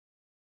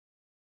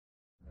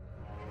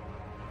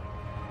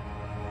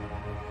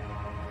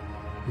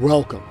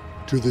Welcome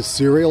to the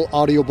serial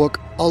audiobook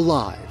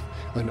Alive,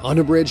 an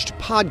unabridged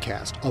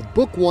podcast of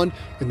Book 1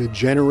 in the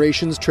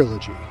Generations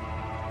trilogy.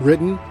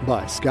 Written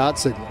by Scott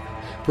Sigler,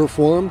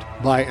 performed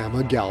by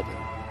Emma Galvin.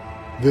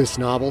 This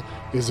novel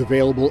is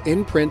available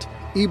in print,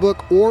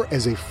 ebook, or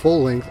as a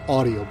full-length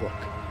audiobook.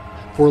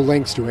 For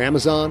links to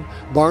Amazon,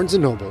 Barnes &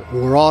 Noble,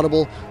 or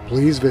Audible,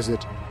 please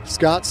visit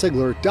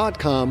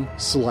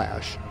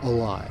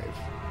scottsigler.com/alive.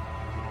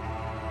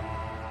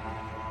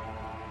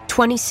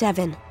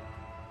 27.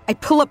 I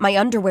pull up my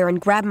underwear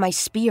and grab my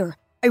spear.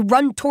 I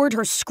run toward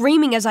her,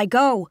 screaming as I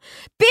go.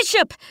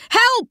 "Bishop,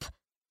 help!"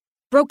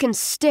 Broken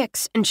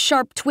sticks and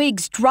sharp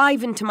twigs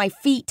drive into my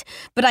feet,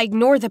 but I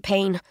ignore the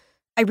pain.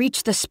 I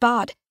reach the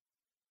spot.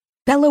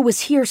 Bella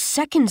was here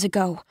seconds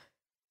ago.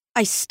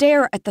 I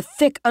stare at the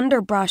thick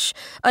underbrush,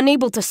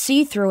 unable to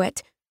see through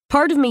it.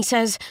 Part of me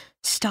says,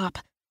 "Stop,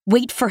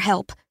 wait for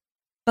help."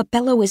 But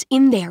Bella was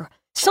in there.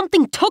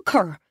 Something took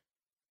her.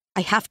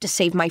 I have to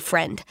save my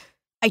friend.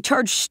 I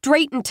charge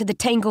straight into the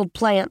tangled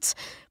plants.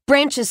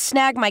 Branches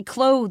snag my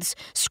clothes,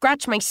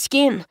 scratch my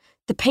skin.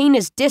 The pain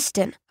is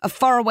distant, a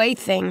faraway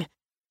thing.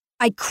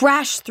 I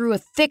crash through a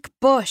thick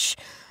bush.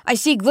 I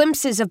see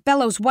glimpses of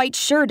Bella's white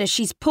shirt as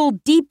she's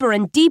pulled deeper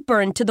and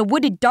deeper into the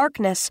wooded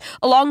darkness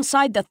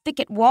alongside the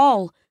thicket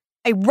wall.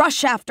 I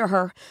rush after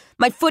her.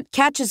 My foot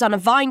catches on a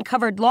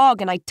vine-covered log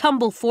and I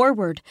tumble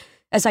forward.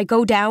 As I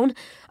go down,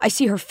 I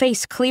see her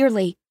face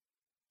clearly.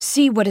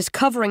 See what is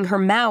covering her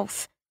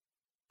mouth.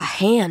 A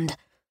hand.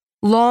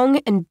 Long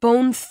and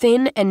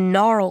bone-thin and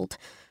gnarled.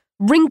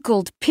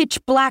 Wrinkled,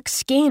 pitch-black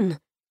skin.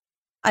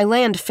 I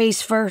land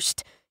face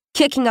first,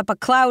 kicking up a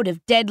cloud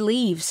of dead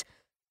leaves.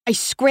 I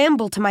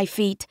scramble to my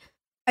feet.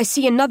 I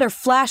see another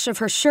flash of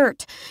her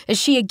shirt as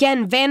she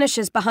again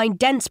vanishes behind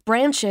dense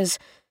branches.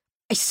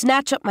 I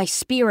snatch up my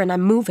spear and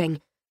I'm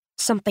moving.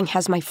 Something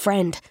has my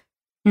friend.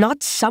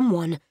 Not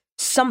someone.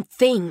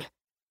 Something.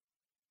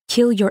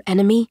 Kill your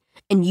enemy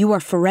and you are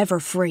forever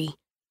free.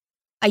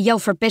 I yell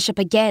for Bishop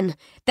again.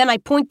 Then I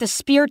point the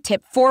spear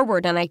tip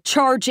forward and I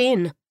charge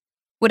in.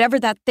 Whatever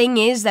that thing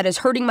is that is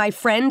hurting my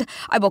friend,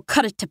 I will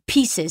cut it to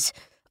pieces.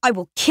 I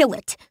will kill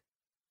it.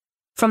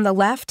 From the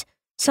left,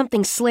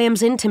 something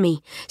slams into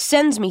me,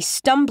 sends me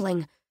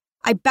stumbling.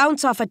 I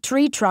bounce off a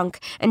tree trunk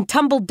and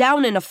tumble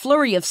down in a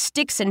flurry of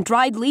sticks and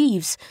dried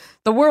leaves.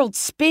 The world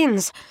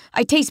spins.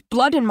 I taste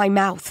blood in my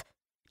mouth.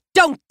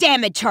 "Don't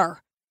damage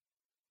her!"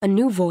 A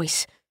new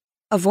voice.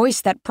 A voice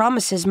that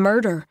promises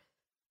murder.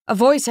 A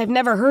voice I've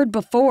never heard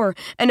before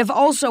and have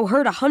also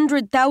heard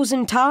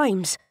 100,000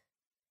 times.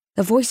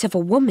 The voice of a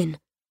woman,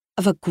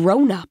 of a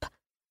grown-up.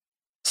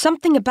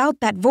 Something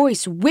about that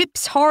voice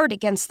whips hard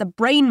against the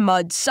brain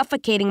mud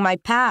suffocating my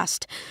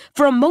past.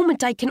 For a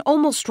moment I can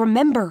almost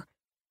remember.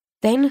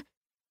 Then,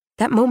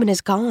 that moment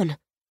is gone.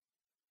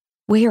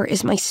 Where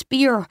is my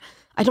spear?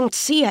 I don't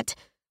see it.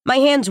 My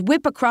hands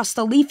whip across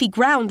the leafy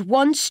ground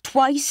once,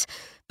 twice,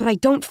 but I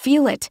don't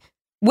feel it.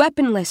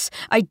 Weaponless,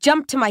 I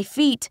jump to my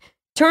feet.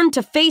 Turn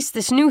to face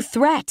this new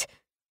threat.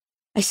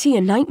 I see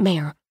a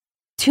nightmare.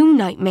 2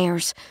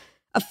 nightmares.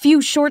 A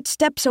few short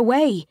steps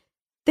away.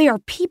 They are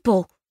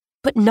people,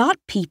 but not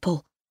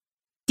people.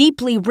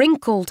 Deeply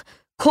wrinkled,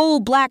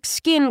 coal-black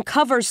skin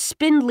covers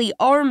spindly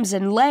arms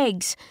and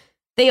legs.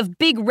 They have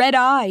big red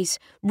eyes,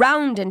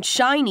 round and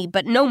shiny,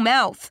 but no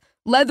mouth.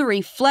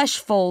 Leathery flesh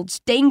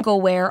folds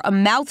dangle where a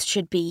mouth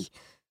should be.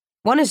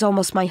 One is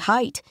almost my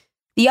height.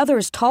 The other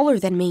is taller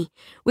than me,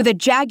 with a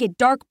jagged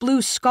dark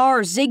blue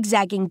scar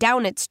zigzagging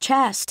down its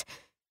chest.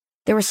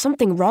 There is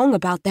something wrong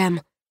about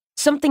them.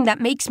 Something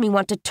that makes me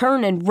want to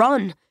turn and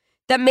run.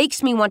 That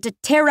makes me want to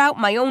tear out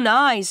my own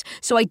eyes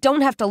so I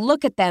don't have to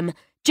look at them.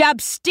 Jab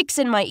sticks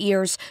in my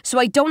ears so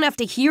I don't have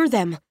to hear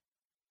them.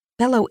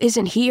 Bello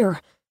isn't here.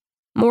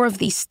 More of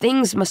these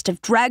things must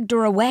have dragged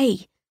her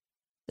away.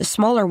 The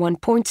smaller one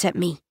points at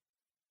me.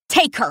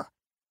 "Take her,"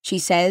 she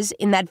says,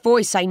 in that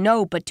voice I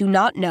know but do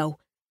not know.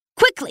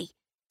 "Quickly!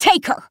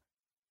 Take her!"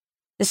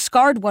 The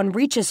scarred one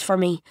reaches for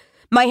me.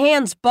 My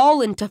hands ball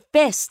into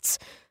fists.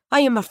 I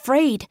am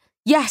afraid.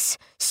 Yes,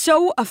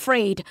 so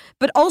afraid,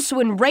 but also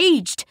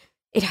enraged.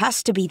 It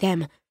has to be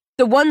them.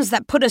 The ones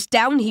that put us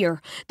down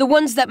here. The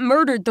ones that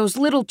murdered those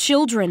little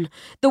children.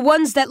 The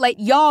ones that let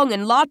Yong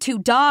and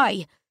Latu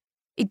die.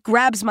 It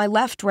grabs my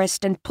left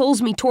wrist and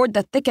pulls me toward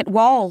the thicket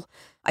wall.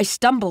 I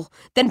stumble,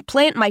 then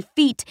plant my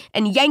feet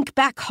and yank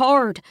back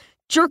hard,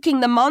 jerking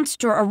the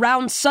monster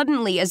around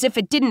suddenly as if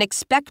it didn't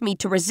expect me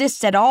to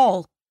resist at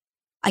all.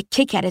 I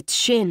kick at its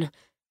shin.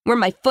 Where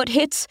my foot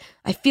hits,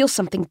 I feel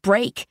something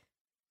break.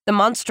 The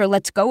monster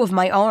lets go of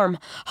my arm,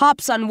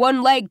 hops on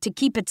one leg to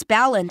keep its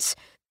balance.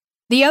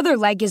 The other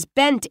leg is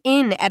bent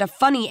in at a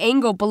funny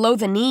angle below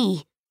the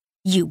knee.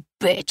 "You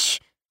bitch,"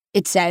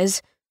 it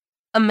says.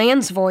 A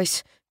man's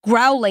voice,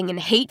 growling and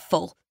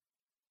hateful.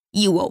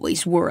 "You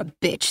always were a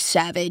bitch,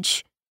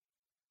 savage."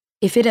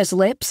 If it has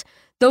lips,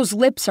 those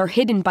lips are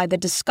hidden by the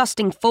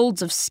disgusting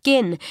folds of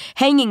skin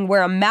hanging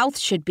where a mouth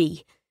should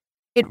be.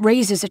 It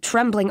raises a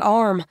trembling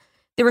arm.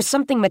 There is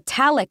something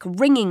metallic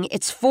ringing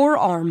its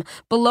forearm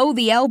below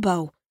the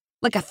elbow.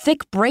 like a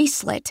thick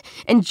bracelet,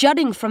 and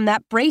jutting from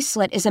that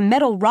bracelet is a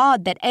metal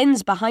rod that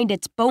ends behind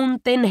its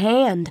bone-thin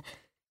hand.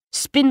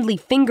 Spindly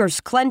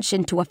fingers clench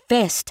into a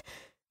fist.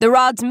 The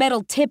rod's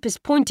metal tip is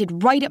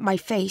pointed right at my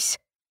face.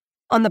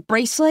 On the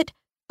bracelet,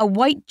 a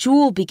white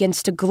jewel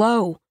begins to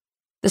glow.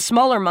 The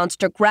smaller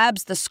monster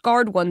grabs the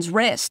scarred one's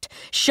wrist,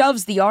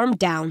 shoves the arm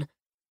down.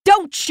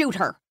 "Don't shoot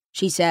her,"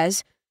 she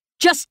says.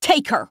 "Just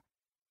take her."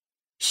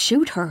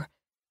 Shoot her?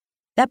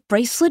 That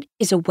bracelet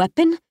is a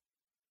weapon?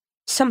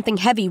 Something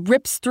heavy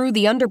rips through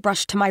the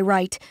underbrush to my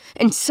right,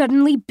 and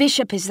suddenly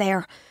Bishop is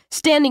there,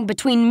 standing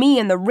between me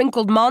and the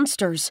wrinkled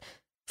monsters.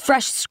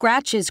 Fresh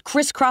scratches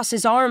crisscross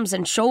his arms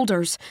and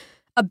shoulders.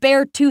 A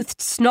bare-toothed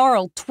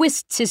snarl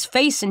twists his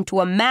face into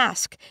a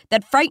mask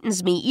that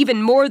frightens me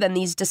even more than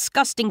these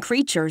disgusting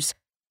creatures.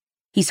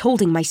 He's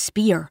holding my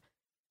spear.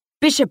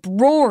 Bishop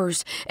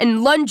roars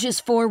and lunges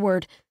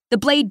forward. The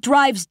blade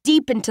drives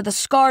deep into the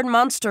scarred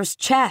monster's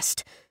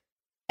chest.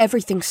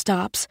 Everything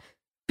stops.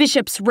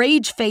 Bishop's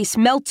rage face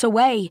melts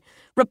away,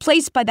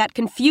 replaced by that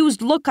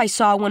confused look I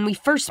saw when we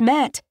first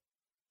met.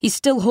 He's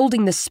still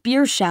holding the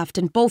spear shaft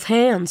in both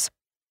hands.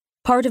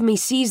 Part of me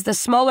sees the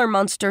smaller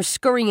monster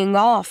scurrying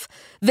off,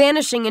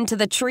 vanishing into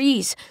the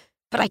trees,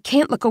 but I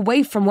can't look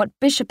away from what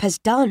Bishop has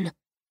done.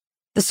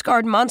 The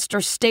scarred monster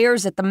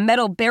stares at the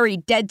metal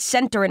buried dead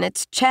center in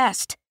its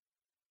chest.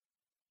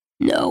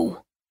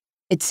 "No,"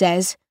 it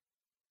says.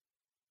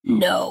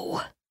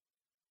 "No.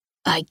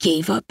 I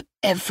gave up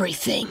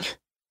everything."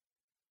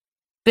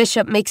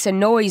 Bishop makes a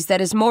noise that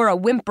is more a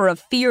whimper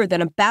of fear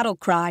than a battle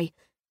cry.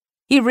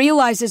 He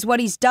realizes what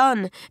he's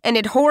done, and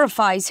it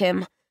horrifies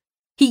him.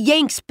 He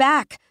yanks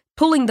back,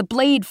 pulling the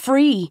blade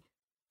free.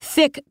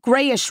 Thick,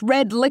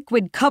 grayish-red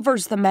liquid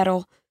covers the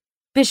metal.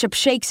 Bishop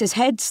shakes his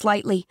head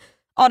slightly,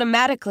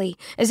 automatically,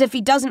 as if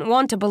he doesn't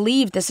want to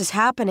believe this is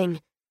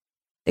happening.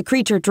 The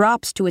creature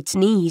drops to its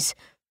knees.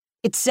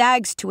 It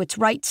sags to its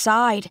right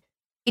side.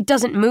 It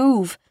doesn't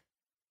move.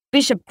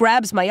 Bishop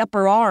grabs my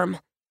upper arm.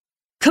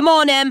 "Come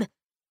on, Em!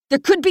 There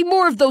could be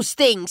more of those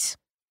things!"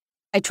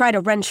 I try to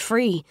wrench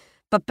free,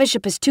 but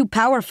Bishop is too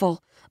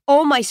powerful.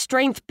 All my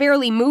strength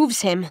barely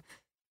moves him.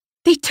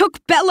 "They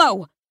took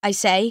Bello," I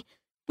say.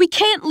 "We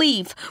can't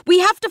leave. We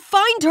have to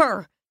find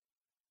her."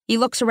 He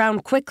looks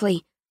around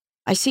quickly.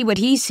 I see what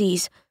he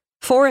sees.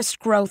 Forest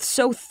growth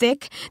so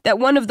thick that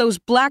one of those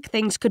black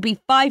things could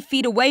be 5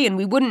 feet away and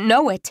we wouldn't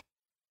know it.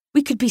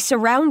 We could be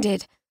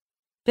surrounded.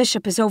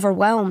 Bishop is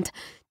overwhelmed,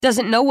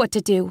 doesn't know what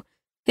to do.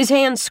 His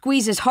hand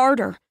squeezes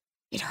harder.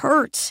 It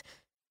hurts.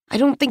 I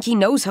don't think he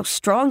knows how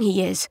strong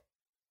he is.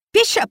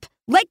 "Bishop,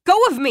 let go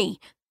of me!"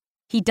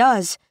 He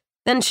does,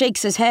 then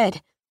shakes his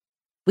head.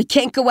 "We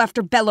can't go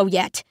after Bello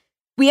yet.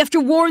 We have to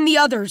warn the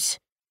others."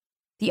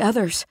 The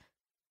others?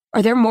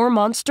 Are there more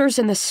monsters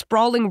in this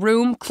sprawling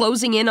room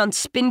closing in on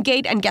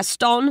Spingate and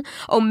Gaston,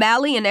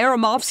 O'Malley and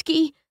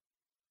Aramovsky?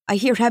 I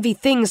hear heavy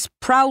things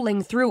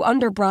prowling through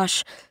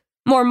underbrush.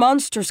 More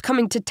monsters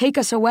coming to take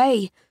us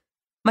away.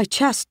 My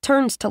chest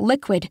turns to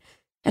liquid,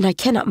 and I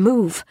cannot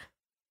move.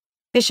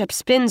 Bishop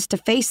spins to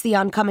face the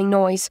oncoming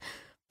noise.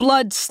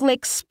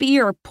 Blood-slick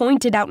spear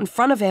pointed out in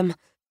front of him.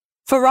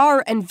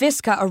 Farrar and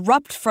Visca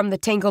erupt from the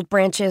tangled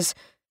branches.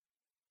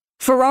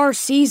 Farrar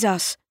sees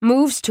us,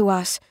 moves to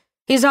us,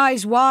 his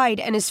eyes wide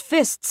and his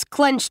fists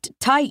clenched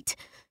tight.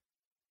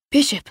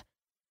 "Bishop,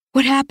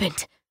 what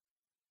happened?"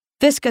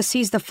 Visca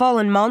sees the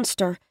fallen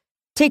monster,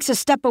 takes a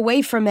step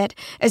away from it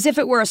as if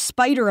it were a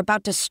spider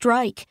about to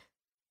strike.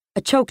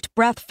 A choked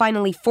breath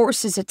finally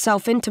forces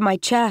itself into my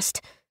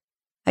chest.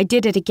 I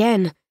did it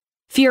again.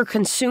 Fear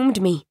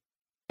consumed me,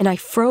 and I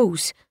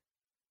froze.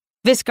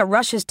 Visca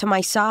rushes to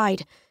my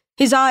side,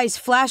 his eyes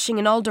flashing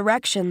in all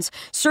directions,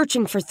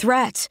 searching for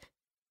threats.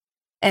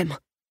 "Em,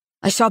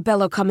 I saw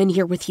Bello come in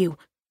here with you.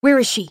 Where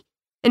is she?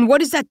 And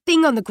what is that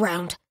thing on the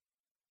ground?"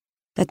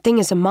 That thing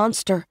is a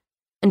monster,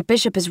 and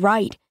Bishop is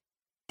right.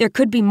 There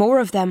could be more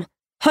of them,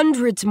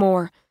 hundreds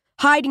more,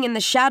 hiding in the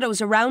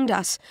shadows around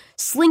us,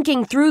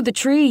 slinking through the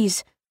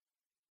trees.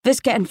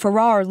 Visca and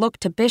Farrar look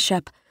to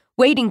Bishop,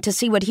 waiting to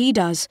see what he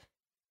does.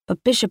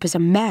 But Bishop is a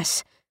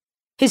mess.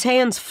 His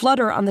hands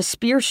flutter on the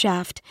spear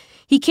shaft.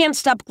 He can't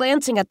stop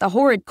glancing at the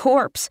horrid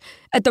corpse,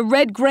 at the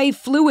red-gray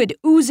fluid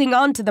oozing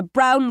onto the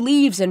brown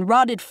leaves and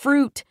rotted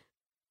fruit.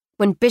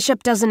 When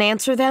Bishop doesn't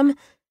answer them,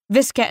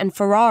 Visca and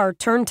Farrar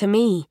turn to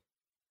me.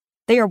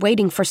 They are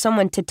waiting for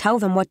someone to tell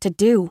them what to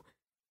do.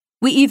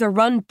 We either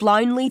run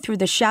blindly through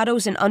the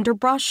shadows and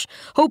underbrush,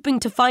 hoping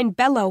to find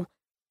Bello,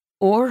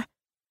 or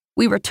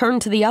we return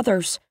to the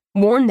others,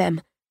 warn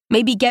them,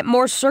 maybe get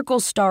more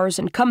circle stars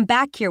and come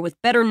back here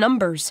with better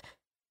numbers.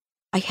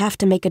 I have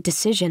to make a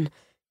decision,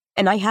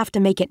 and I have to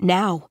make it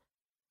now.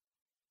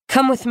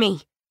 "Come with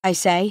me," I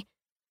say.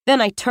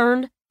 Then I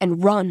turn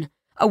and run,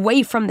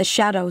 away from the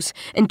shadows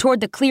and toward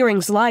the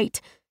clearing's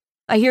light.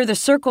 I hear the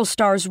circle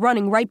stars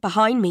running right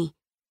behind me.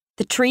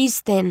 The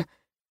trees thin.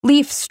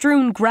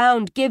 Leaf-strewn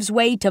ground gives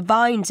way to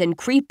vines and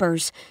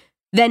creepers,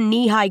 then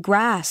knee-high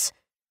grass.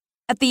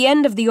 At the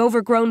end of the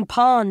overgrown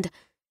pond,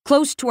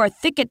 close to our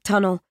thicket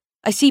tunnel,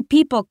 I see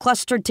people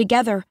clustered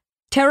together,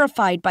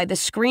 terrified by the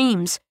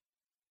screams.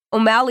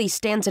 O'Malley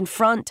stands in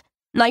front,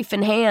 knife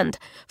in hand,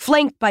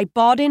 flanked by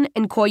Bawden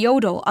and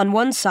Coyote on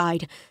one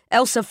side,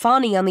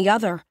 El-Safani on the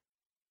other.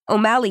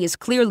 O'Malley is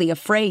clearly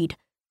afraid,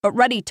 but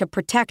ready to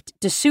protect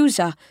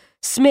D'Souza,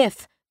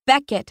 Smith,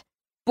 Beckett,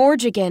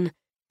 Borgigan,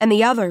 and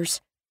the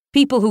others,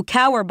 people who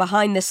cower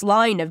behind this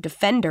line of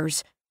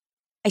defenders.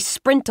 I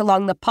sprint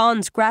along the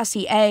pond's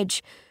grassy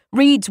edge,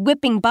 reeds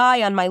whipping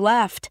by on my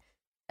left.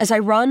 As I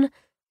run,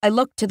 I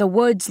look to the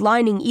woods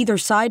lining either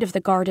side of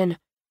the garden.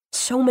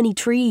 So many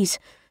trees,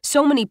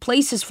 so many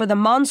places for the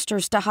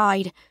monsters to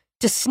hide,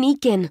 to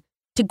sneak in,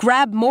 to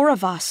grab more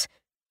of us.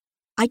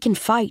 I can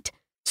fight,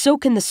 so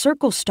can the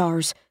Circle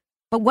Stars,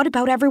 but what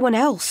about everyone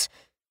else?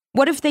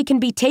 What if they can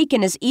be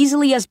taken as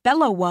easily as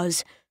Bello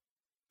was?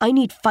 I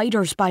need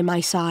fighters by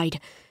my side,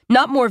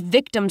 not more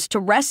victims to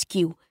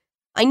rescue.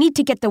 I need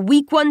to get the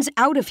weak ones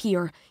out of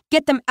here,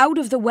 get them out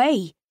of the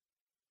way.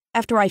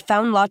 After I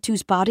found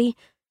Latu's body,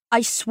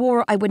 I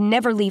swore I would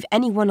never leave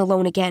anyone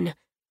alone again.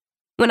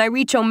 When I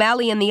reach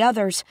O'Malley and the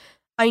others,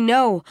 I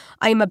know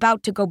I am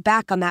about to go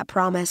back on that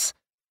promise.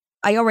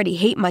 I already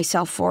hate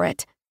myself for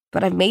it,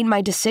 but I've made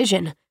my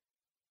decision.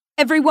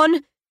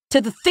 Everyone,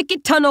 to the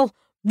thicket tunnel,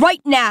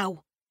 right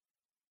now!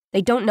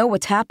 They don't know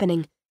what's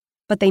happening,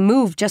 but they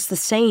move just the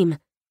same.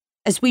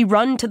 As we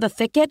run to the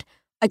thicket,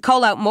 I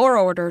call out more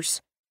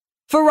orders.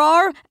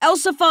 Farrar,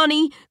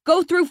 El-Safani,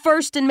 go through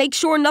first and make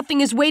sure nothing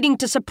is waiting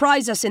to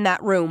surprise us in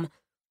that room.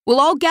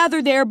 We'll all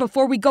gather there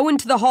before we go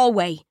into the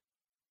hallway.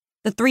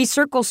 The 3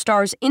 Circle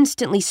Stars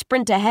instantly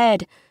sprint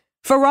ahead.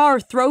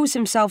 Farrar throws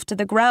himself to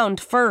the ground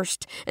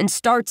first and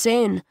starts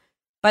in.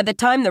 By the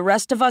time the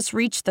rest of us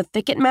reach the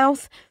thicket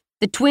mouth,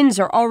 the twins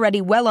are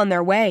already well on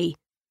their way.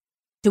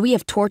 Do we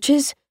have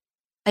torches?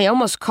 I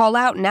almost call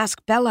out and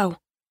ask Bello,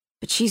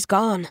 but she's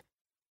gone.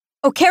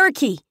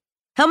 Okereke,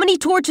 how many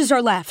torches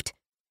are left?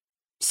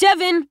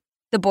 7,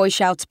 the boy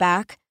shouts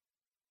back.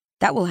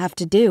 That will have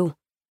to do.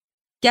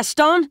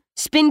 Gaston,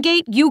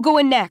 Spingate, you go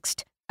in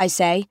next, I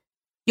say.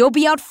 You'll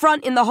be out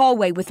front in the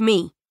hallway with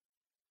me.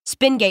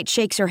 Spingate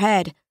shakes her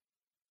head.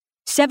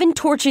 7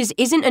 torches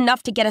isn't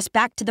enough to get us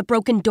back to the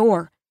broken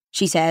door,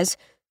 she says.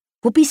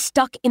 We'll be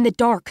stuck in the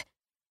dark.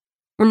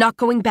 We're not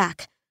going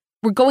back.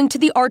 We're going to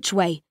the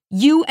archway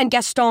you and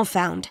Gaston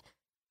found.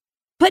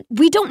 But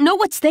we don't know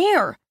what's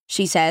there,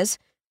 she says.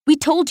 We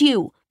told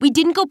you. We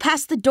didn't go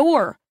past the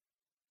door.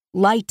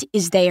 Light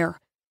is there,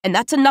 and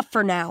that's enough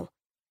for now.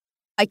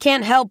 I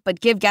can't help but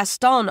give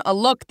Gaston a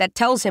look that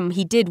tells him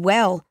he did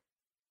well.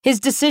 His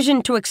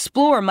decision to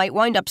explore might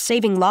wind up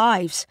saving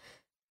lives.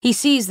 He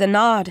sees the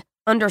nod,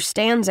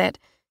 understands it,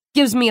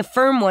 gives me a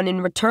firm one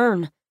in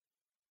return.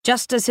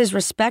 Just as his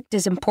respect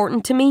is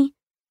important to me,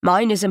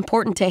 mine is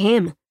important to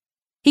him.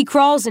 He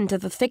crawls into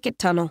the thicket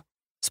tunnel.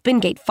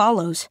 Spingate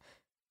follows.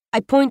 I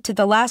point to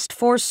the last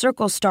 4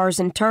 Circle Stars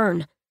in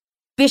turn.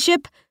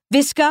 Bishop,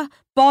 Visca,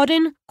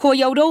 Bawden,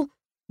 Coyote,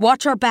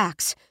 watch our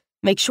backs.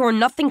 Make sure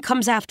nothing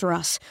comes after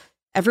us.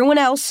 Everyone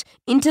else,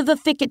 into the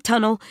thicket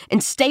tunnel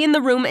and stay in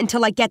the room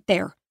until I get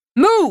there.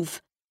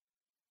 Move!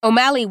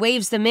 O'Malley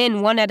waves them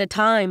in one at a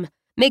time,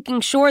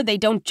 making sure they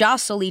don't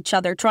jostle each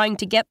other trying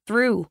to get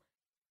through.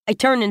 I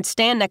turn and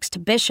stand next to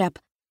Bishop.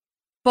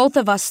 Both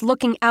of us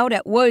looking out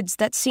at woods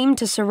that seem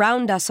to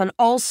surround us on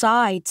all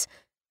sides.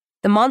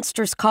 The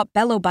monsters caught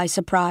Bello by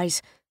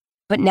surprise,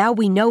 but now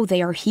we know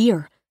they are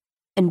here,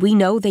 and we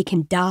know they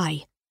can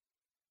die.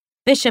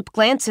 Bishop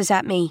glances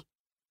at me.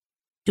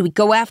 Do we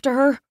go after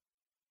her?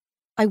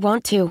 I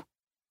want to,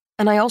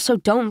 and I also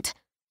don't.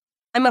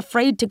 I'm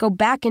afraid to go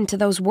back into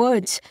those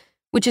woods,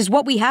 which is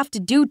what we have to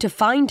do to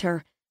find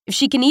her, if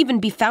she can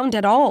even be found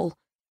at all.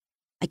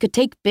 I could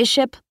take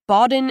Bishop,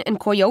 Bawden, and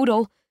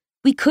Coyote.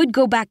 We could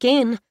go back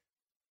in.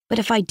 But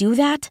if I do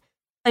that,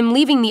 I'm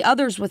leaving the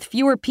others with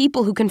fewer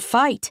people who can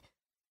fight.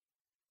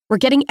 We're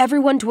getting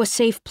everyone to a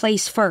safe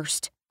place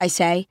first, I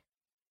say.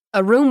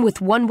 A room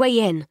with one way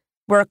in,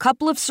 where a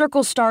couple of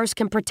Circle Stars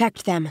can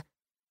protect them.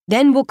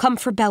 Then we'll come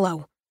for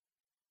Bello.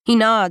 He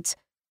nods.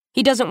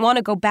 He doesn't want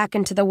to go back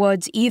into the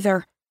woods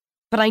either,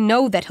 but I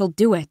know that he'll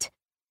do it.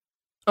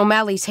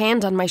 O'Malley's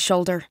hand on my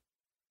shoulder.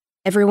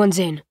 Everyone's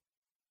in.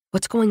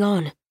 What's going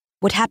on?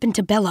 What happened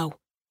to Bello?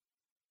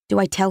 Do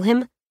I tell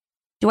him?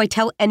 Do I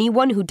tell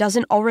anyone who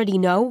doesn't already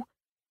know?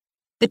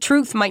 The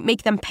truth might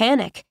make them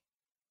panic.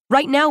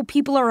 Right now,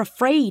 people are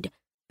afraid,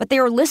 but they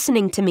are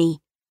listening to me.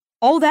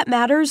 All that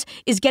matters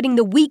is getting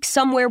the weak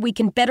somewhere we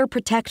can better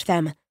protect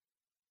them.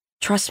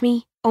 Trust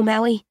me,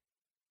 O'Malley.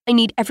 I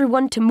need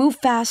everyone to move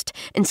fast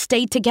and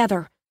stay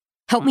together.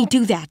 Help me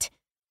do that.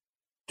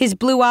 His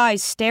blue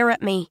eyes stare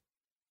at me,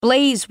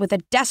 blaze with a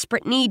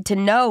desperate need to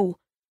know.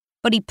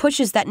 But he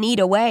pushes that need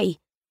away.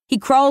 He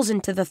crawls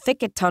into the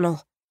thicket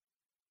tunnel.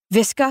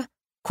 Visca,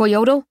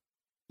 Coyote,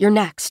 you're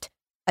next,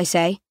 I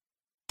say.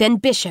 Then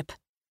Bishop.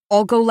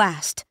 I'll go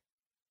last.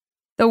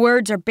 The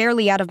words are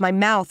barely out of my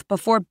mouth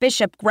before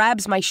Bishop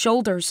grabs my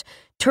shoulders,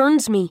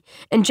 turns me,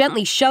 and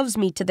gently shoves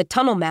me to the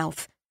tunnel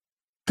mouth.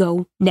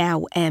 Go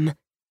now, Em.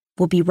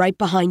 We'll be right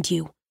behind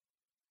you.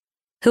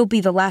 He'll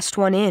be the last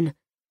one in.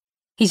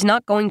 He's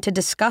not going to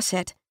discuss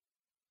it.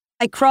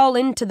 I crawl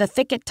into the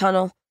thicket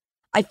tunnel.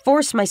 I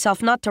force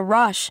myself not to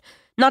rush,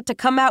 not to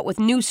come out with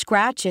new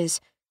scratches.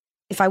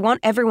 If I want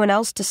everyone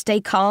else to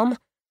stay calm,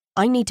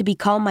 I need to be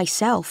calm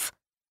myself.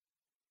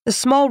 The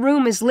small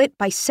room is lit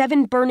by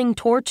 7 burning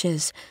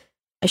torches.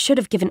 I should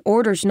have given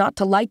orders not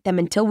to light them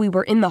until we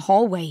were in the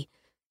hallway.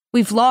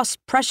 We've lost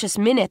precious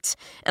minutes,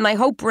 and I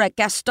hope we're at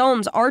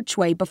Gaston's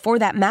archway before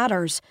that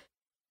matters.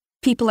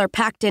 People are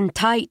packed in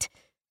tight.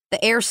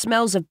 The air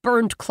smells of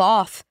burned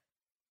cloth.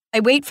 I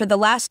wait for the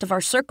last of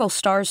our circle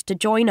stars to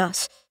join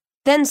us,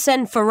 then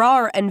send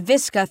Farrar and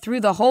Visca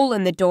through the hole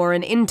in the door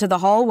and into the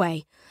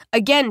hallway,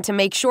 again to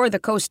make sure the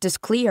coast is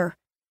clear.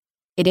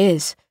 It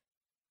is.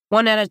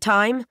 One at a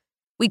time,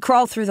 we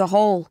crawl through the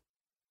hole.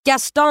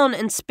 Gaston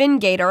and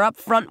Spingate are up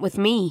front with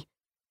me.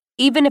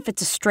 Even if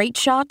it's a straight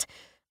shot,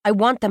 I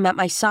want them at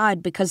my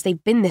side because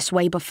they've been this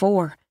way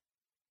before.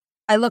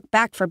 I look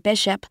back for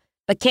Bishop,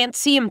 but can't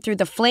see him through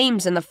the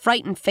flames and the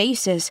frightened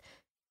faces.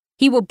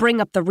 He will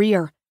bring up the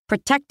rear,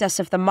 protect us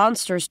if the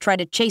monsters try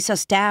to chase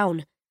us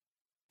down.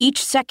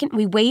 Each second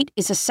we wait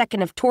is a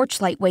second of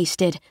torchlight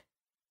wasted.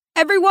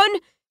 "Everyone,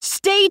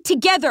 stay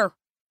together!"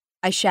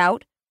 I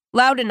shout,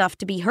 loud enough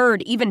to be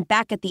heard even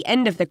back at the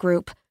end of the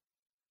group.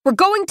 "We're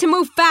going to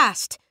move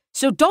fast,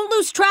 so don't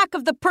lose track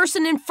of the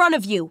person in front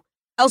of you.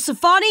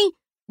 Elsefani,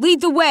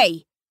 lead the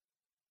way."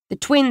 The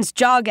twins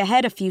jog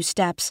ahead a few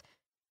steps.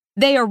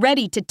 They are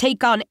ready to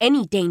take on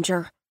any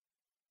danger.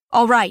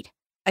 "All right,"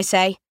 I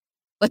say.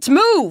 "Let's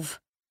move!"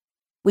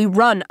 We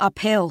run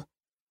uphill.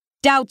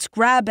 Doubts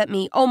grab at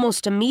me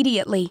almost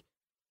immediately.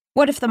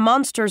 What if the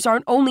monsters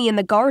aren't only in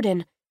the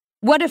garden?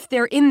 What if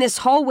they're in this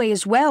hallway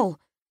as well?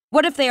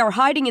 What if they are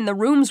hiding in the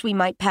rooms we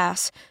might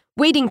pass,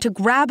 waiting to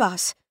grab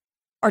us?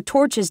 Our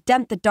torches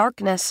dent the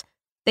darkness.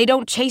 They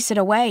don't chase it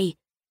away.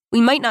 We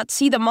might not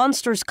see the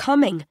monsters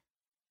coming.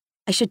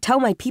 I should tell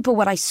my people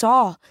what I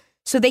saw,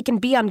 so they can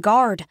be on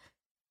guard.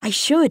 I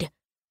should,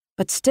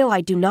 but still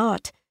I do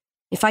not.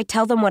 If I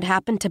tell them what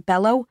happened to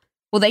Bello,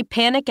 will they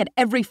panic at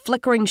every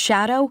flickering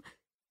shadow?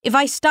 If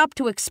I stop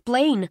to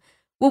explain,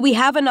 will we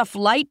have enough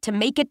light to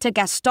make it to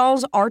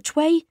Gaston's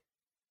archway?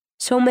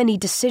 So many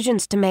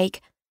decisions to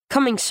make,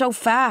 coming so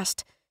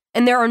fast,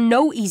 and there are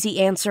no easy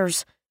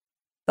answers.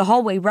 The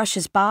hallway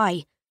rushes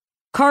by.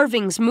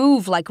 Carvings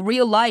move like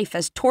real life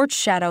as torch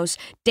shadows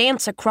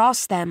dance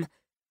across them.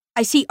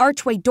 I see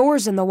archway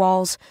doors in the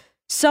walls,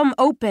 some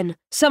open,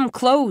 some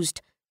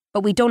closed,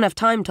 but we don't have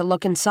time to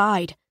look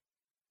inside.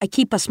 I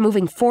keep us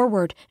moving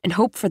forward and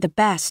hope for the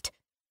best.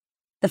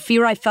 The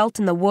fear I felt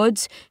in the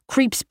woods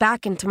creeps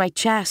back into my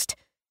chest.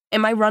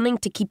 Am I running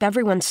to keep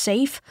everyone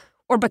safe,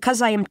 or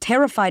because I am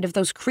terrified of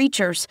those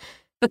creatures,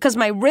 because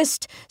my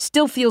wrist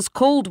still feels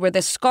cold where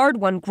the scarred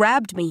one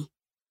grabbed me?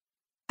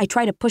 I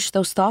try to push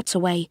those thoughts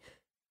away.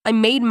 I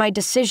made my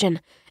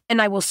decision,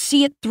 and I will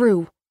see it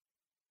through.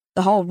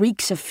 The hall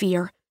reeks of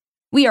fear.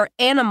 We are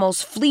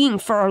animals fleeing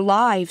for our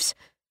lives.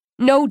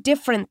 No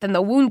different than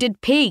the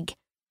wounded pig.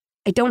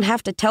 I don't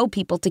have to tell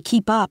people to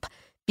keep up,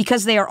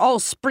 because they are all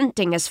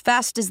sprinting as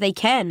fast as they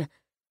can.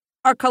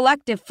 Our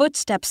collective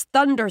footsteps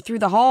thunder through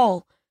the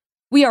hall.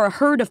 We are a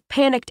herd of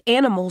panicked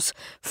animals,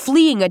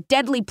 fleeing a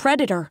deadly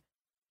predator.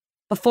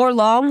 Before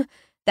long,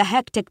 the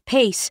hectic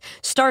pace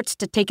starts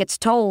to take its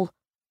toll.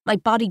 My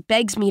body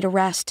begs me to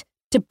rest,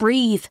 to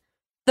breathe.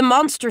 The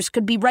monsters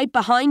could be right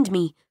behind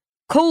me.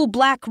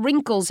 Coal-black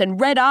wrinkles and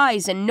red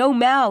eyes and no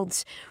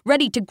mouths,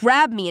 ready to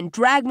grab me and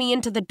drag me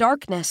into the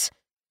darkness.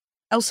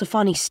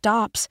 Elsefani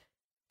stops.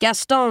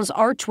 Gaston's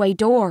archway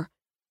door.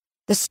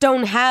 The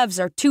stone halves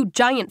are 2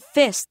 giant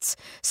fists,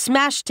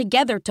 smashed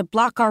together to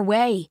block our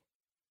way.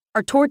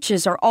 Our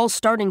torches are all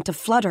starting to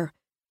flutter.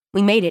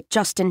 We made it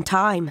just in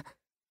time.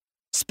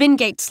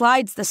 Spingate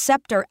slides the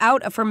scepter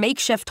out of her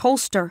makeshift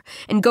holster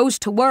and goes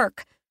to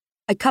work.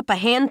 I cup a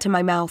hand to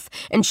my mouth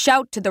and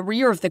shout to the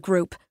rear of the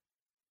group.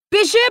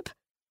 "Bishop,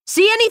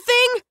 see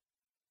anything?"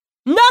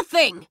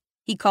 "Nothing,"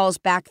 he calls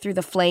back through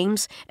the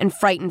flames and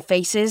frightened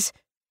faces.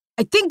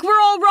 "I think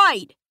we're all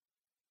right."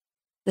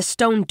 The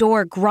stone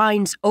door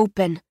grinds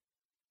open.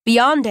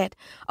 Beyond it,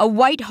 a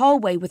white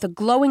hallway with a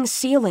glowing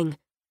ceiling.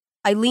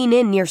 I lean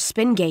in near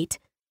Spingate.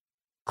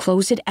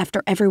 "Close it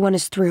after everyone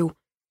is through,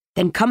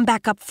 then come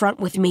back up front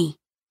with me."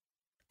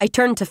 I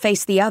turn to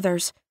face the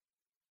others.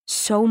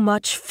 So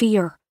much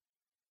fear.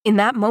 In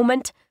that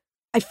moment,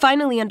 I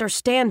finally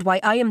understand why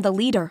I am the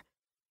leader.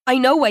 I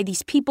know why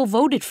these people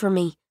voted for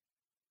me.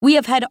 We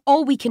have had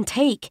all we can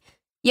take,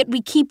 yet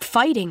we keep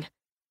fighting.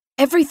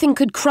 Everything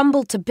could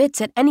crumble to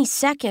bits at any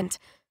second,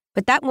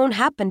 but that won't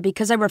happen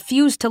because I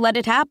refuse to let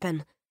it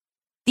happen.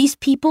 These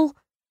people,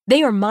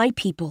 they are my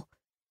people,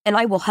 and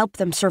I will help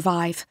them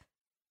survive.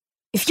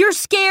 If you're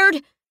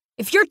scared,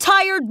 if you're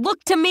tired,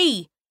 look to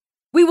me.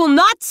 We will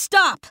not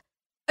stop.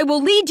 I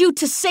will lead you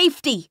to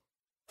safety.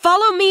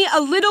 Follow me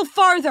a little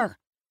farther.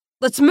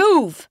 Let's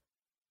move.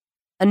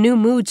 A new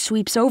mood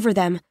sweeps over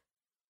them.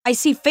 I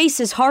see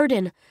faces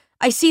harden.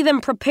 I see them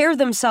prepare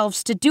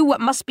themselves to do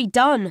what must be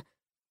done.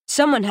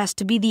 Someone has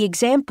to be the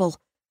example,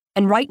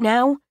 and right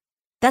now,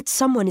 that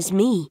someone is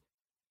me.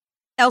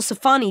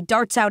 Elsefani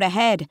darts out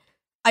ahead.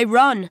 I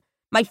run,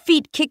 my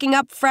feet kicking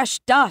up fresh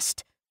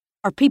dust.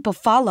 Our people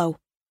follow.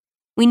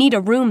 We need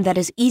a room that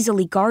is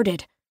easily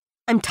guarded.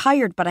 I'm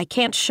tired, but I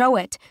can't show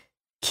it.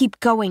 Keep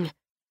going.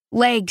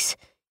 Legs,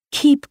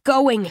 keep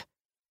going.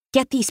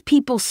 Get these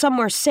people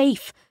somewhere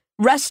safe.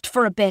 Rest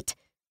for a bit.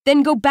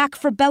 Then go back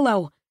for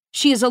Bello.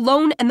 She is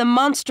alone and the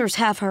monsters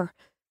have her.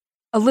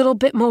 A little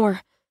bit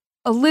more.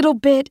 A little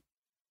bit.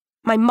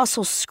 My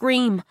muscles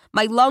scream.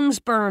 My lungs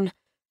burn.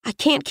 I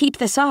can't keep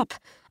this up.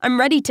 I'm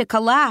ready to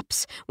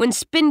collapse when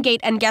Spingate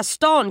and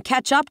Gaston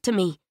catch up to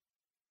me.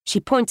 She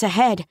points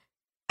ahead.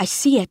 I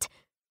see it.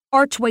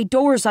 Archway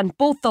doors on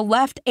both the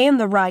left and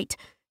the right.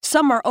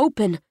 Some are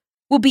open.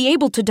 We'll be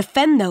able to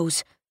defend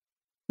those.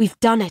 We've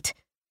done it.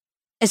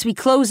 As we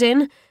close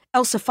in,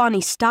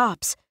 Elsefani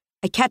stops.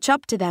 I catch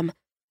up to them.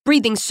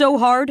 Breathing so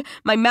hard,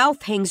 my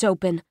mouth hangs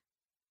open.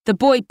 The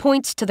boy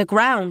points to the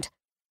ground.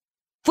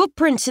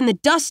 Footprints in the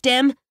dust,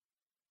 Em.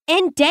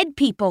 And dead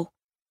people.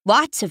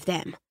 Lots of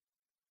them.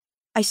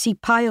 I see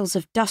piles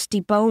of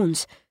dusty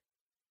bones.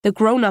 The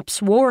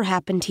grown-ups' war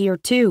happened here,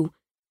 too.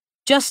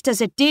 Just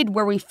as it did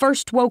where we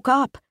first woke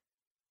up.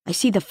 I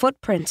see the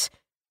footprints.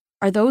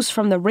 Are those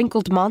from the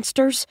wrinkled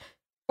monsters?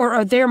 Or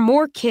are there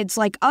more kids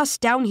like us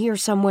down here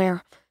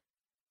somewhere?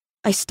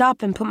 I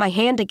stop and put my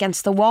hand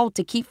against the wall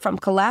to keep from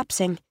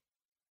collapsing.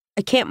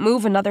 I can't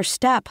move another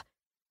step.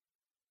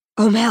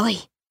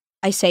 O'Malley,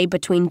 I say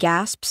between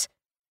gasps.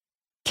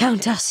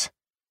 Count us.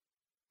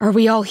 Are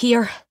we all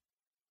here?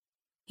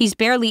 He's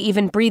barely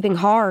even breathing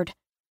hard.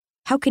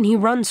 How can he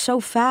run so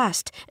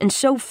fast and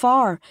so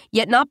far,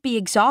 yet not be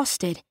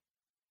exhausted?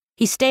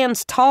 He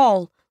stands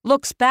tall,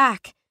 looks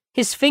back,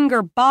 his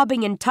finger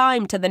bobbing in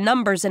time to the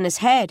numbers in his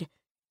head.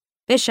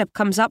 Bishop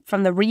comes up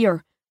from the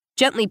rear,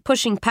 gently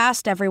pushing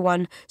past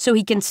everyone so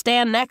he can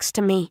stand next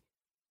to me.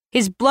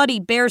 His bloody,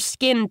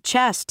 bare-skinned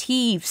chest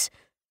heaves.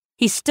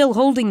 He's still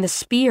holding the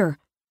spear.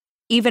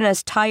 Even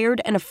as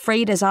tired and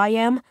afraid as I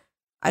am,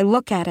 I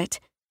look at it.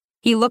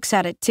 He looks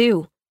at it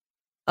too.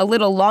 A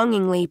little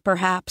longingly,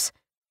 perhaps.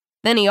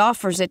 Then he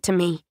offers it to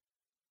me.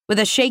 With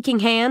a shaking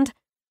hand,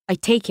 I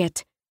take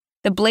it.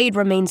 The blade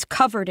remains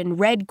covered in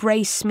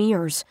red-gray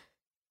smears.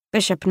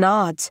 Bishop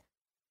nods.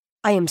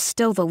 I am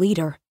still the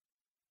leader.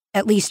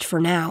 At least for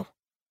now.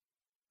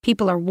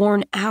 People are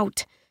worn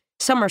out.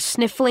 Some are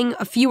sniffling,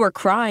 a few are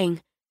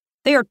crying.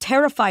 They are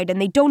terrified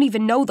and they don't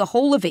even know the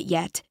whole of it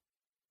yet.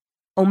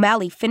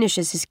 O'Malley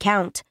finishes his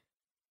count.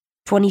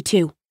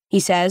 22, he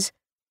says.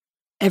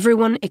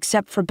 Everyone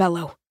except for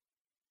Bello.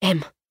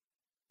 Em,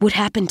 what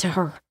happened to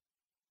her?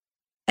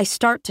 I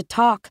start to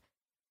talk,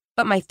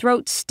 but my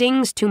throat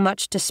stings too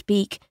much to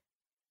speak.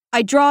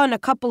 I draw in a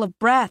couple of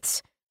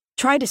breaths,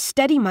 try to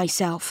steady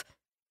myself.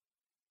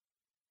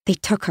 They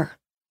took her,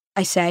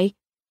 I say.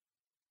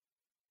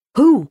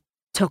 Who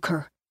took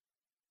her?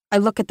 I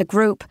look at the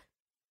group.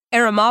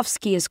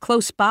 Aramovsky is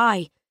close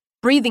by,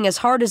 breathing as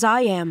hard as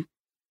I am.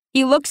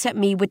 He looks at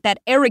me with that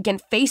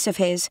arrogant face of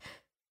his.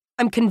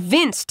 I'm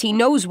convinced he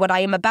knows what I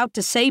am about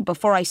to say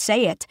before I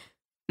say it.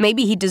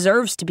 Maybe he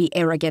deserves to be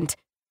arrogant,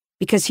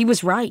 because he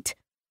was right.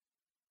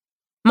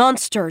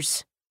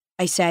 Monsters,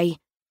 I say.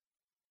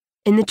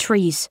 In the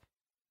trees.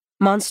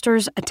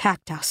 Monsters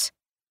attacked us.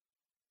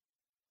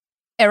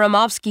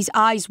 Aramovsky's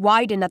eyes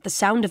widen at the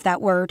sound of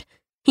that word.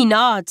 He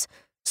nods,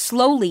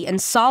 slowly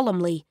and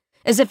solemnly,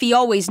 as if he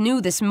always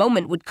knew this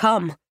moment would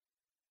come.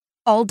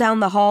 All down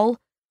the hall,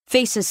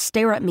 faces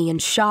stare at me in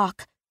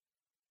shock.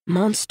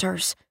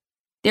 Monsters.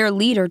 Their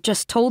leader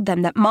just told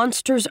them that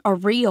monsters are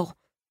real.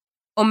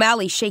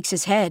 O'Malley shakes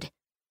his head.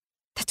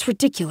 That's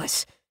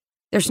ridiculous.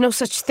 There's no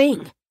such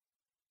thing.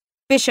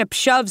 Bishop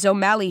shoves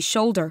O'Malley's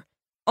shoulder,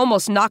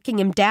 almost knocking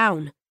him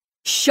down.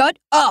 Shut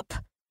up,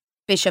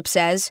 Bishop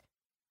says.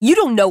 You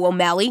don't know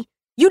O'Malley.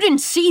 You didn't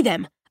see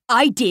them.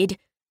 I did.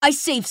 I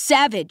saved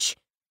Savage.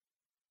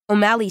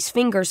 O'Malley's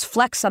fingers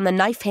flex on the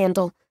knife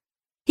handle.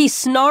 He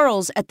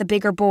snarls at the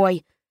bigger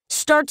boy,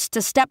 starts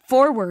to step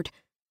forward,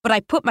 but I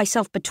put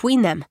myself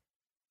between them.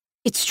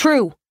 It's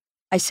true,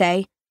 I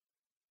say.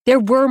 There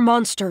were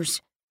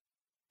monsters.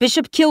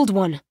 Bishop killed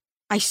one.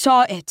 I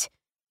saw it.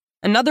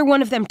 Another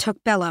one of them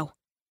took Bello.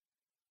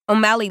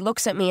 O'Malley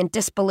looks at me in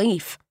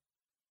disbelief.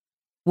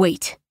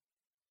 Wait,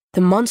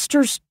 the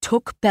monsters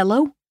took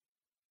Bello?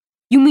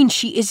 You mean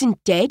she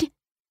isn't dead?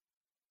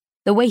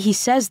 The way he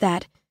says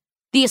that,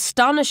 the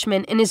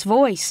astonishment in his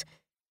voice,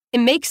 it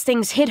makes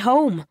things hit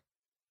home.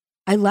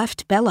 I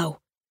left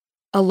Bello.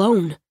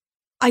 Alone.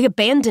 I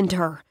abandoned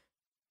her.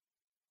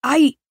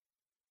 I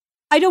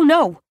don't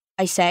know,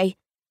 I say.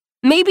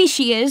 Maybe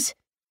she is.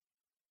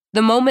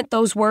 The moment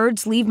those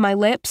words leave my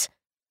lips,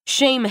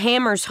 shame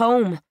hammers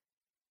home.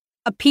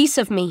 A piece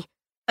of me,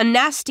 a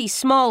nasty,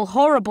 small,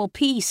 horrible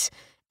piece,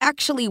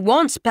 actually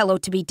wants Bello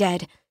to be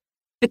dead.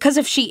 Because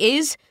if she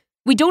is,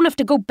 we don't have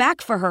to go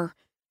back for her.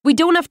 We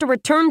don't have to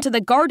return to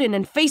the garden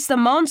and face the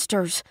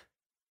monsters.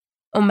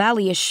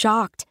 O'Malley is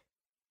shocked.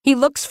 He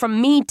looks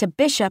from me to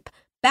Bishop,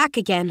 back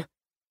again.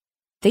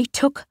 They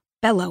took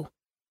Bello.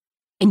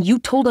 And you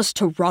told us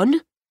to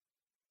run?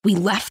 We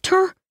left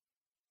her?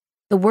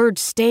 The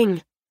words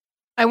sting.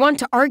 I want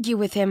to argue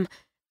with him,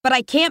 but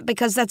I can't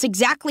because that's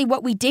exactly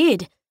what we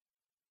did.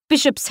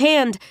 Bishop's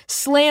hand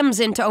slams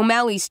into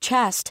O'Malley's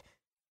chest.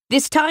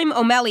 This time,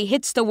 O'Malley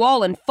hits the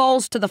wall and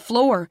falls to the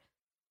floor.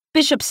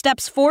 Bishop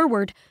steps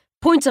forward,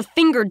 points a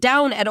finger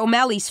down at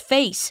O'Malley's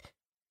face.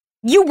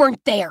 "You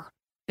weren't there,"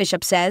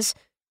 Bishop says.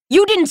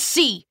 "You didn't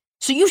see,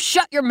 so you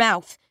shut your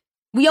mouth.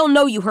 We all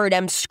know you heard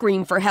Em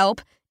scream for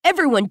help.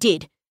 Everyone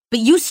did, but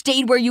you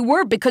stayed where you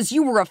were because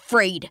you were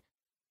afraid."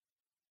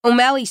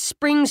 O'Malley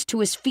springs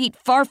to his feet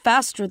far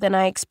faster than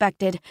I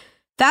expected,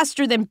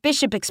 faster than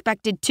Bishop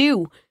expected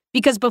too,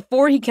 because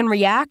before he can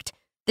react,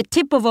 the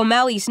tip of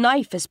O'Malley's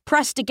knife is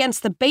pressed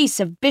against the base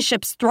of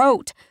Bishop's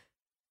throat.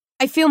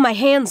 I feel my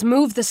hands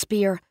move the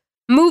spear,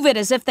 move it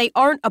as if they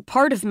aren't a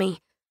part of me,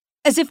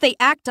 as if they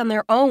act on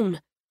their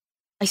own.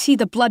 I see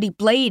the bloody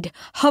blade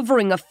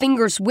hovering a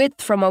finger's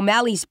width from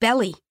O'Malley's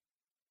belly.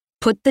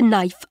 "Put the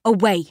knife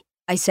away,"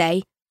 I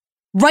say.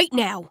 "Right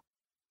now."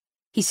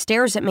 He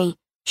stares at me,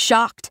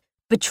 shocked,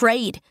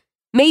 betrayed,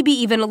 maybe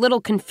even a little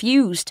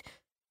confused.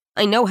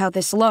 I know how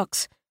this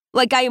looks,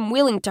 like I am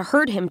willing to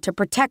hurt him to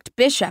protect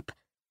Bishop.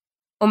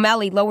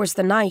 O'Malley lowers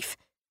the knife.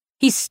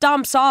 He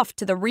stomps off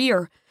to the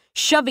rear,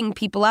 shoving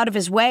people out of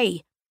his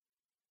way.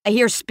 I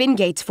hear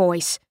Spingate's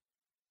voice.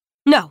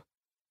 No,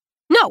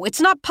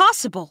 it's not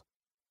possible."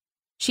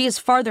 She is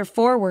farther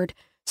forward,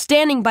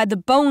 standing by the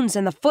bones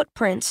and the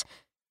footprints.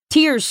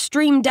 Tears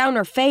stream down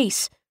her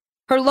face.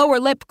 Her lower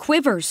lip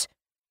quivers.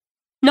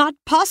 "Not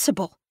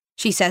possible,"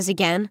 she says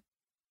again.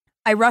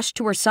 I rush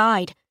to her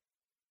side.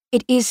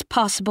 "It is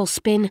possible,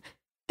 Spin.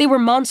 They were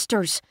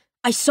monsters.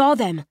 I saw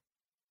them."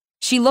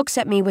 She looks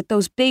at me with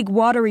those big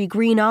watery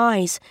green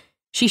eyes.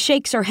 She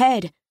shakes her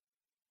head.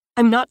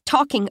 "I'm not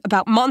talking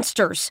about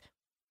monsters."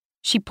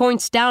 She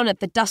points down at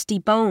the dusty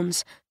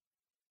bones.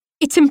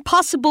 "It's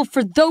impossible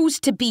for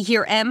those to be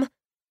here, Em.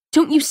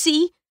 Don't you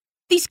see?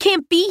 These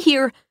can't be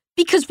here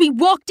because we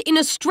walked in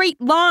a straight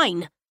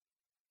line."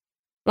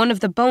 One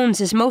of the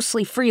bones is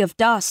mostly free of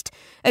dust,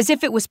 as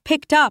if it was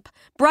picked up,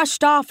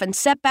 brushed off, and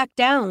set back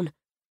down.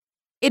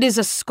 It is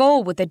a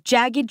skull with a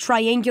jagged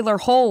triangular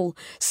hole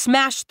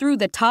smashed through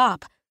the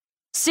top.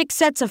 6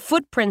 sets of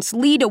footprints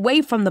lead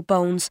away from the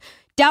bones,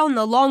 down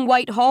the long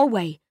white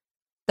hallway.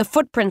 The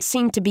footprints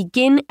seem to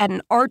begin at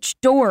an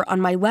arched door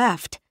on my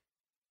left.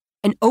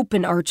 An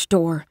open arched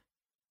door.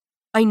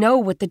 I know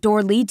what the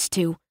door leads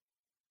to.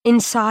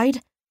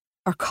 Inside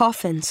are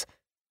coffins.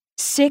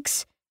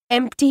 6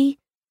 empty,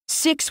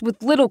 6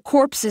 with little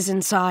corpses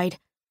inside.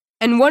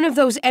 And one of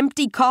those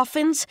empty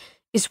coffins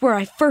is where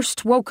I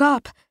first woke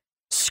up,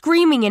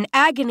 screaming in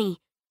agony,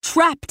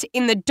 trapped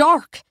in the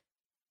dark.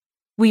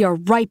 We are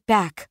right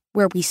back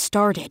where we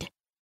started.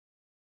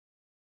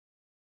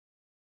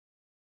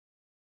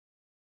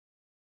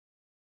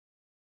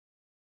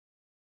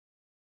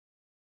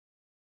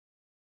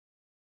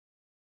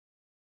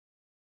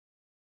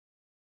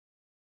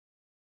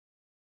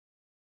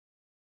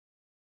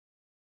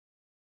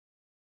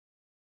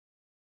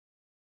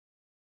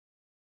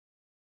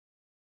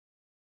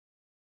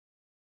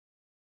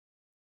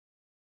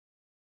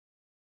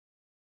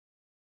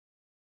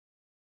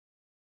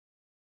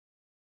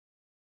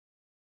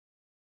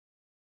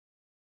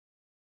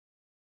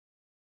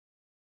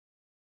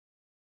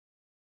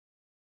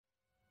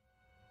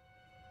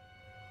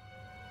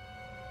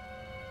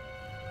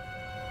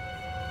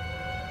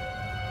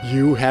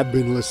 You have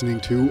been listening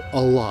to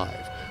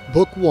Alive,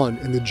 Book 1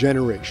 in the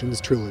Generations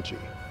trilogy.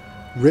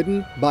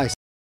 Written by...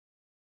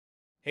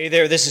 Hey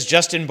there, this is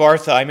Justin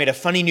Bartha. I made a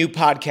funny new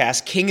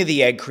podcast, King of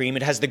the Egg Cream.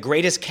 It has the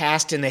greatest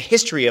cast in the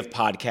history of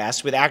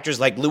podcasts with actors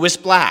like Louis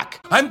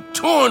Black. I'm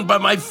torn by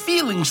my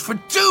feelings for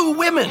 2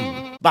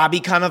 women.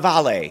 Bobby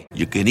Cannavale.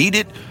 You can eat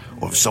it,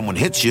 or if someone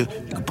hits you,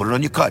 you can put it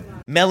on your cut.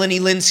 Melanie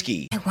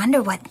Linsky. I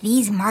wonder what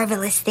these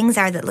marvelous things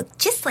are that look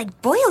just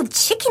like boiled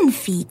chicken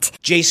feet.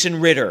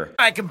 Jason Ritter.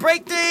 I can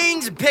break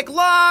things and pick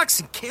locks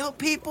and kill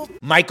people.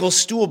 Michael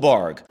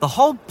Stuhlbarg. The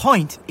whole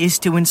point is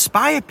to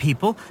inspire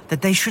people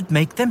that they should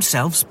make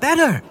themselves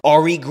better.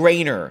 Ari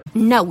Grainer.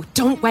 No,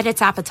 don't whet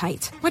its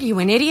appetite. What are you,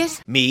 an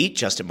idiot? Me,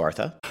 Justin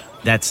Bartha.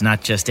 That's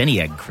not just any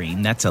egg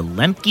cream, that's a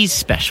Lemke's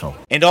special.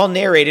 And all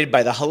narrated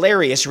by the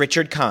hilarious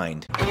Richard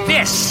Kind.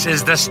 This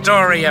is the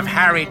story of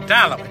Harry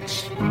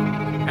Dalowitz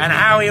and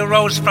how he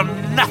rose from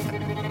nothing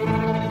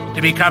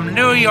to become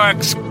New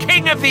York's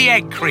King of the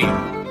Egg Cream.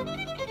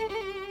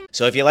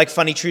 So if you like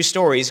funny true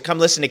stories, come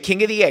listen to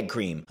King of the Egg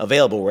Cream,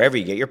 available wherever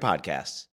you get your podcasts.